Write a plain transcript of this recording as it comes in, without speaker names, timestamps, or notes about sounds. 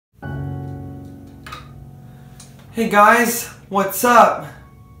Hey guys, what's up?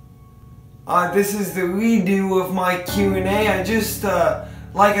 This is the redo of my Q&A. I just,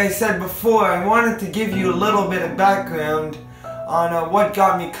 like I said before, I wanted to give you a little bit of background on what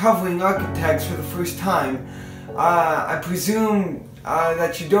got me covering architects for the first time. I presume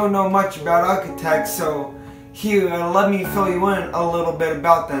that you don't know much about architects, so here, let me fill you in a little bit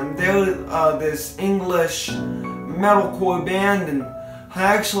about them. They're this English metalcore band, and I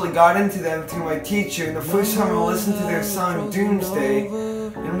actually got into them through my teacher. And the first time I listened to their song Doomsday,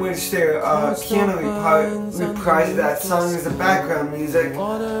 in which their piano reprised that song as a background music,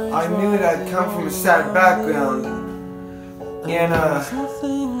 I knew it had come from a sad background. And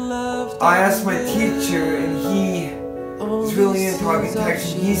I asked my teacher, and he was really into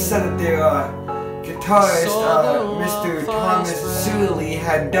architecture. He said that their guitarist, Mr. Thomas Suley,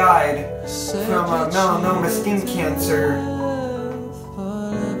 had died from melanoma skin cancer.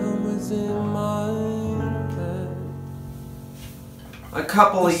 A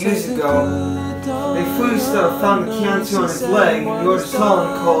couple of years ago. They first found cancer on his leg and wrote a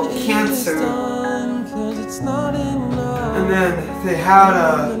song called Cancer. And then they had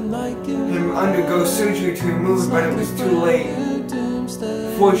him undergo surgery to remove it, but it was too late,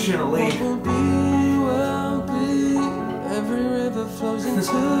 fortunately.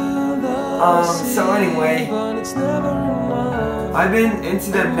 So anyway, I've been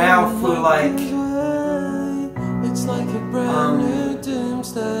into them now for like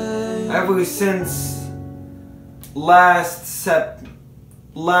ever since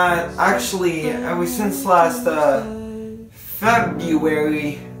ever since last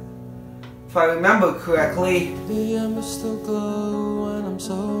February, if I remember correctly.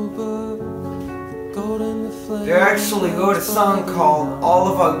 They actually wrote a song called All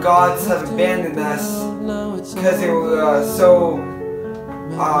of Our Gods Have Abandoned Us, because they were so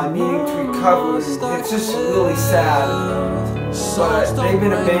needing to recover. It's just really sad. But they've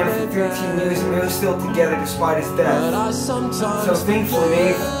been a band for 13 years and they're still together despite his death. So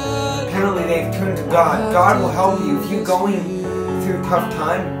thankfully apparently they've turned to God. God will help you. If you're going through a tough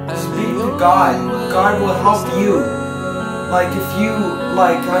time, speak to God. God will help you. Like if you,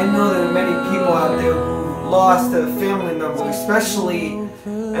 I know there are many people out there who lost a family member, especially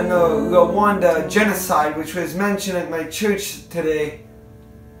in the Rwanda genocide, which was mentioned at my church today.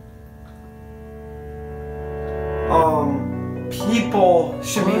 People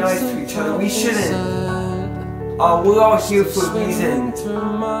should be nice to each other. We shouldn't. We're all here for a reason.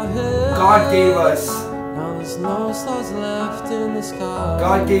 God gave us.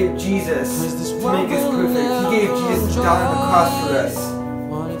 God gave Jesus to make us perfect. He gave Jesus to die on the cross for us.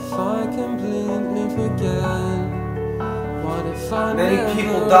 Many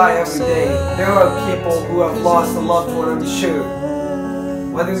people die every day. There are people who have lost a loved one, I'm sure.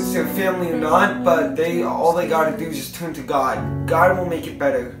 Whether it's their family or not, but all they gotta do is just turn to God. God will make it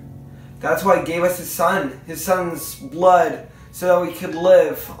better. That's why He gave us His Son's blood, so that we could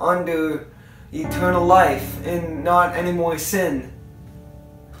live under eternal life and not any more sin.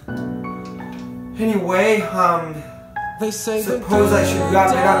 Anyway, suppose I should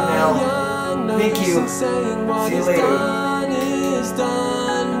wrap it up now. Thank you. See you later.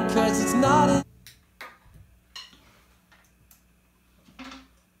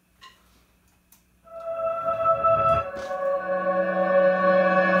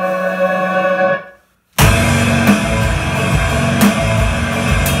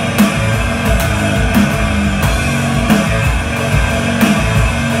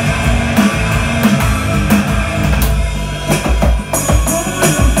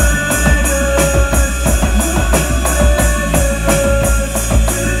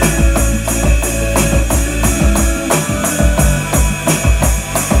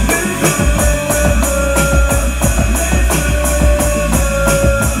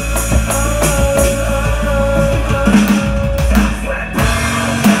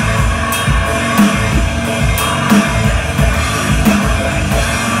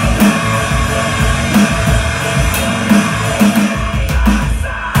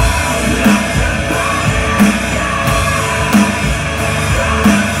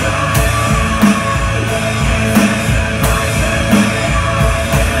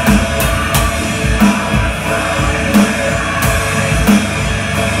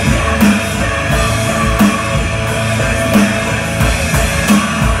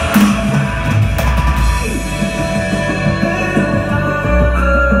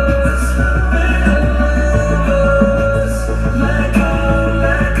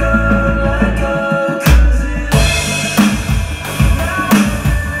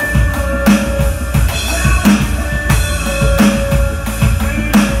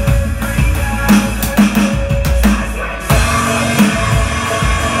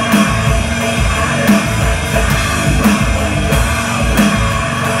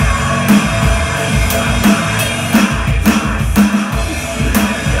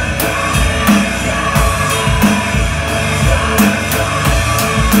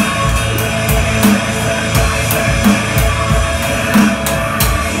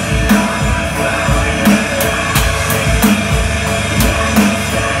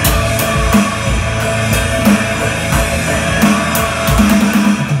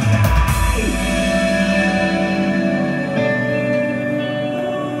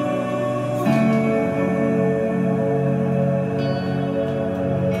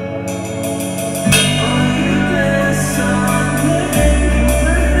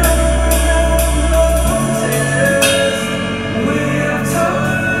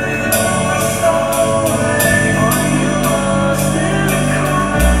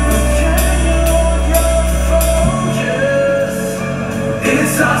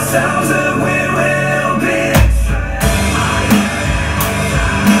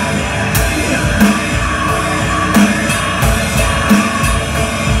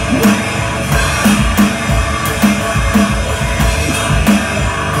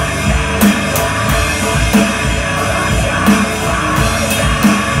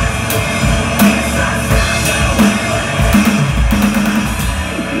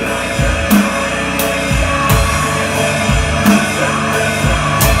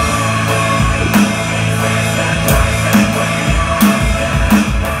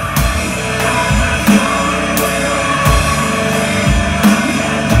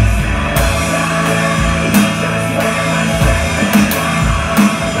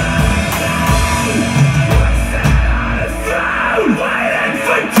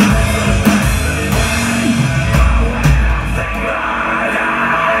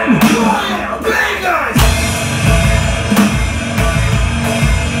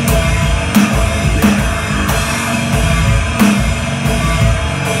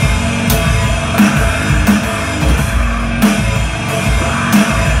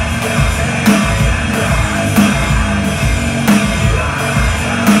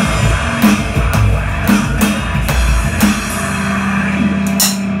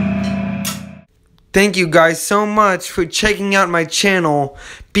 Thank you guys so much for checking out my channel.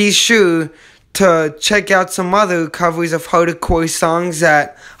 Be sure to check out some other covers of hardcore songs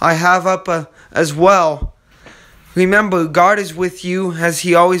that I have up as well. Remember, God is with you as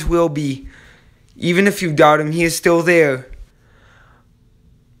He always will be. Even if you doubt Him, He is still there.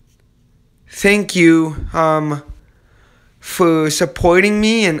 Thank you for supporting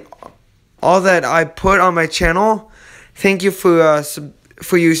me and all that I put on my channel. Thank you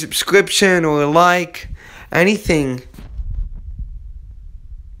for your subscription or like, anything.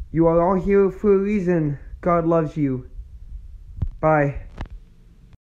 You are all here for a reason. God loves you. Bye.